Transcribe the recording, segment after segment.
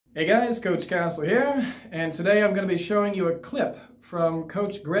Hey guys, Coach Castle here, and today I'm going to be showing you a clip from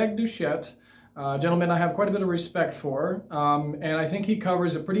Coach Greg Duchette, a gentleman I have quite a bit of respect for, and I think he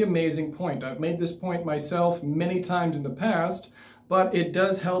covers a pretty amazing point. I've made this point myself many times in the past, but it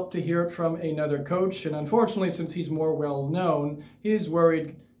does help to hear it from another coach, and unfortunately, since he's more well known, his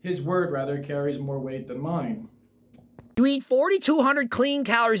word carries more weight than mine. You eat 4,200 clean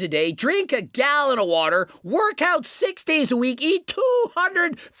calories a day, drink a gallon of water, work out 6 days a week, eat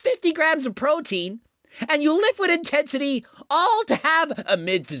 250 grams of protein, and you lift with intensity, all to have a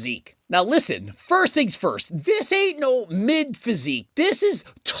mid-physique. Now listen, first things first, this ain't no mid-physique. This is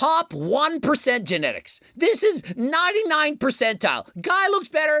top 1% genetics. This is 99 percentile. Guy looks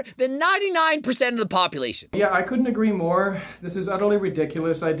better than 99% of the population. Yeah, I couldn't agree more. This is utterly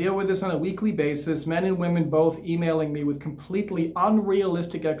ridiculous. I deal with this on a weekly basis, men and women both emailing me with completely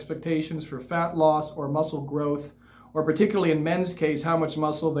unrealistic expectations for fat loss or muscle growth, or particularly in men's case, how much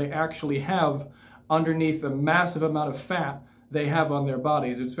muscle they actually have underneath the massive amount of fat they have on their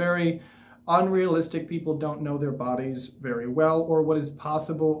bodies. It's very unrealistic. People don't know their bodies very well or what is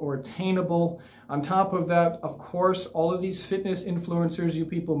possible or attainable. On top of that, of course, all of these fitness influencers you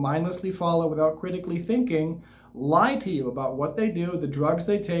people mindlessly follow without critically thinking lie to you about what they do, the drugs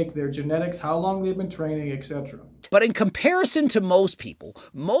they take, their genetics, how long they've been training, etc. But in comparison to most people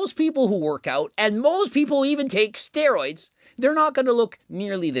who work out, and most people who even take steroids, they're not going to look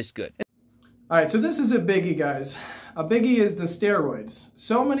nearly this good. All right, so this is a biggie, guys. A biggie is the steroids.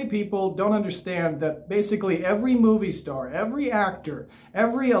 So many people don't understand that basically every movie star, every actor,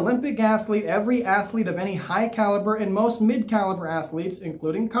 every Olympic athlete, every athlete of any high caliber, and most mid-caliber athletes,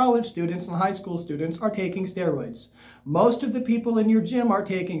 including college students and high school students, are taking steroids. Most of the people in your gym are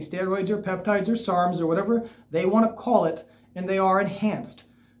taking steroids or peptides or SARMs or whatever they want to call it, and they are enhanced.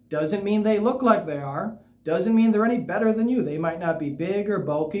 Doesn't mean they look like they are. Doesn't mean they're any better than you. They might not be big or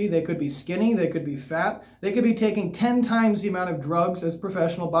bulky. They could be skinny. They could be fat. They could be taking 10 times the amount of drugs as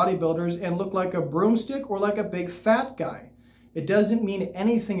professional bodybuilders and look like a broomstick or like a big fat guy. It doesn't mean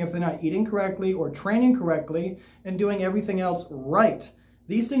anything if they're not eating correctly or training correctly and doing everything else right.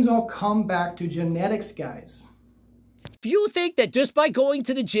 These things all come back to genetics, guys. If you think that just by going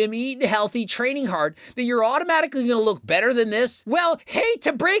to the gym, eating healthy, training hard, that you're automatically going to look better than this, well, hate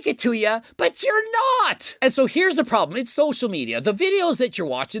to break it to you, but you're not. And so here's the problem. It's social media. The videos that you're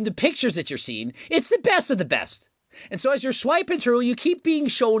watching, the pictures that you're seeing, it's the best of the best. And so as you're swiping through, you keep being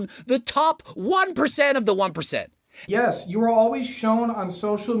shown the top 1% of the 1%. Yes, you are always shown on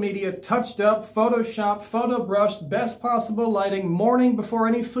social media, touched up, photoshopped, photo brushed, best possible lighting, morning before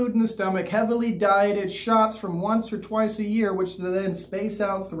any food in the stomach, heavily dieted, shots from once or twice a year, which they then space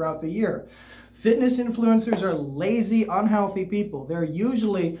out throughout the year. Fitness influencers are lazy, unhealthy people. They're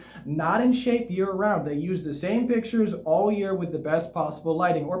usually not in shape year-round. They use the same pictures all year with the best possible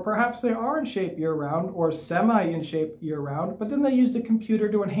lighting. Or perhaps they are in shape year-round or semi-in shape year-round, but then they use the computer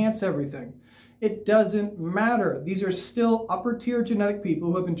to enhance everything. It doesn't matter. These are still upper tier genetic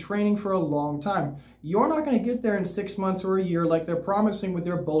people who have been training for a long time. You're not going to get there in 6 months or a year like they're promising with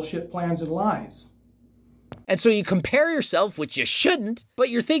their bullshit plans and lies. And so you compare yourself, which you shouldn't, but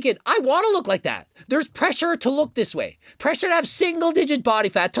you're thinking, I want to look like that. There's pressure to look this way. Pressure to have single-digit body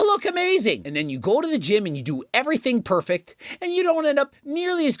fat, to look amazing. And then you go to the gym and you do everything perfect, and you don't end up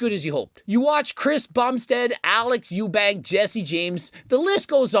nearly as good as you hoped. You watch Chris Bumstead, Alex Eubank, Jesse James, the list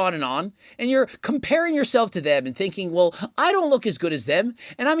goes on, and you're comparing yourself to them and thinking, well, I don't look as good as them,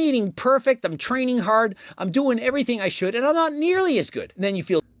 and I'm eating perfect, I'm training hard, I'm doing everything I should, and I'm not nearly as good. And then you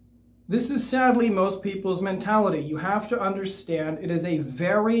feel... This is sadly most people's mentality. You have to understand it is a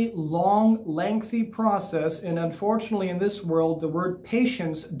very long, lengthy process, and unfortunately in this world, the word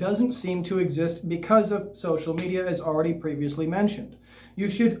patience doesn't seem to exist because of social media, as already previously mentioned. You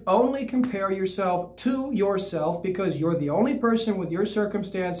should only compare yourself to yourself because you're the only person with your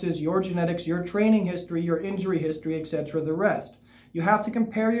circumstances, your genetics, your training history, your injury history, etc., the rest. You have to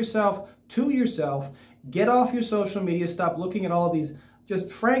compare yourself to yourself. Get off your social media. Stop looking at all of these just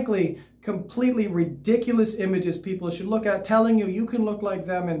frankly, completely ridiculous images people should look at telling you you can look like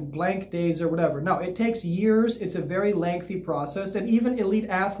them in blank days or whatever. No, it takes years. It's a very lengthy process, and even elite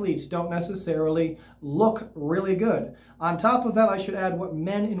athletes don't necessarily look really good. On top of that, I should add what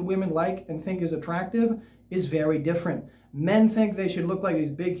men and women like and think is attractive is very different. Men think they should look like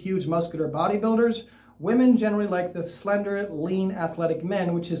these big, huge, muscular bodybuilders. Women generally like the slender, lean, athletic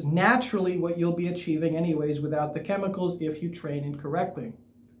men, which is naturally what you'll be achieving anyways without the chemicals if you train incorrectly.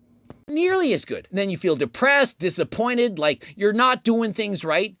 nearly as good. And then you feel depressed, disappointed, like you're not doing things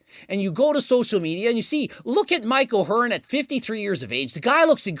right. And you go to social media and you see, look at Mike O'Hearn at 53 years of age. The guy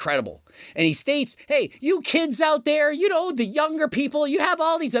looks incredible. And he states, hey, you kids out there, you know, the younger people, you have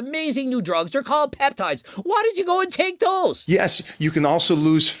all these amazing new drugs. They're called peptides. Why did you go and take those? Yes, you can also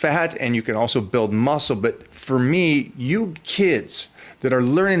lose fat and you can also build muscle. But for me, you kids that are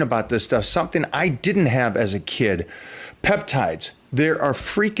learning about this stuff, something I didn't have as a kid, peptides, they are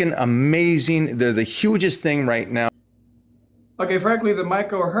freaking amazing. They're the hugest thing right now. Okay, frankly, the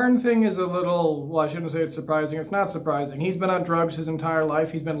Mike O'Hearn thing is a little, well, I shouldn't say it's surprising. It's not surprising. He's been on drugs his entire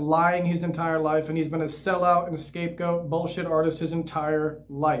life. He's been lying his entire life, and he's been a sellout and a scapegoat bullshit artist his entire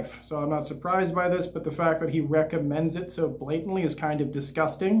life. So I'm not surprised by this, but the fact that he recommends it so blatantly is kind of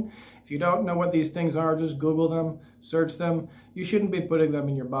disgusting. If you don't know what these things are, just Google them, search them. You shouldn't be putting them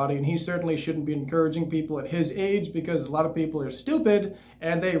in your body, and he certainly shouldn't be encouraging people at his age, because a lot of people are stupid,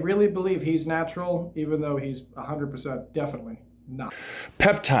 and they really believe he's natural, even though he's 100% definitely not.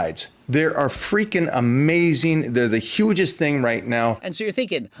 Peptides, they are freaking amazing. They're the hugest thing right now. And so you're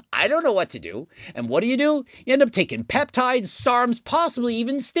thinking, I don't know what to do. And what do? You end up taking peptides, SARMs, possibly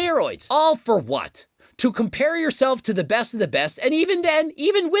even steroids. All for what? To compare yourself to the best of the best, and even then,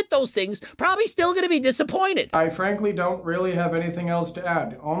 even with those things, probably still going to be disappointed. I frankly don't really have anything else to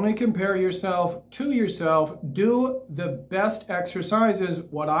add. Only compare yourself to yourself. Do the best exercises,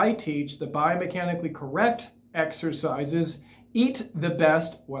 what I teach, the biomechanically correct exercises. Eat the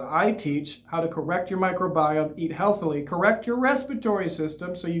best, what I teach, how to correct your microbiome, eat healthily, correct your respiratory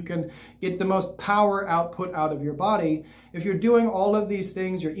system so you can get the most power output out of your body. If you're doing all of these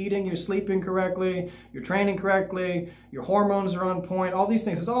things, you're eating, you're sleeping correctly, you're training correctly, your hormones are on point, all these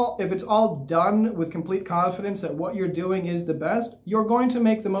things, if it's all done with complete confidence that what you're doing is the best, you're going to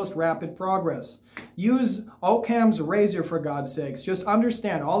make the most rapid progress. Use Occam's razor, for God's sakes. Just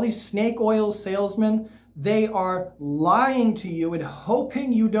understand, all these snake oil salesmen, they are lying to you and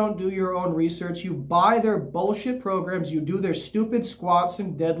hoping you don't do your own research. You buy their bullshit programs. You do their stupid squats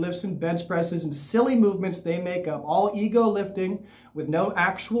and deadlifts and bench presses and silly movements they make up, all ego lifting with no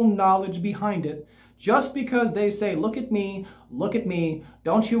actual knowledge behind it, just because they say, look at me,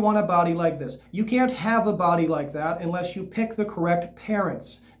 don't you want a body like this? You can't have a body like that unless you pick the correct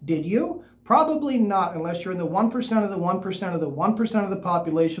parents. Did you? Probably not, unless you're in the 1% of the 1% of the 1% of the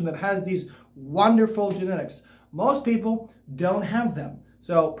population that has these wonderful genetics. Most people don't have them.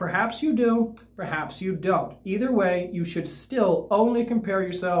 So perhaps you do, perhaps you don't. Either way, you should still only compare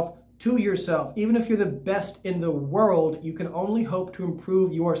yourself to yourself. Even if you're the best in the world, you can only hope to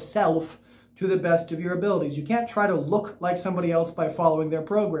improve yourself to the best of your abilities. You can't try to look like somebody else by following their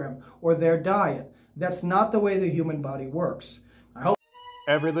program or their diet. That's not the way the human body works.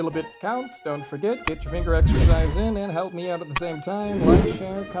 Every little bit counts. Don't forget, get your finger exercise in and help me out at the same time. Like,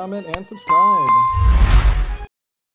 share, comment, and subscribe.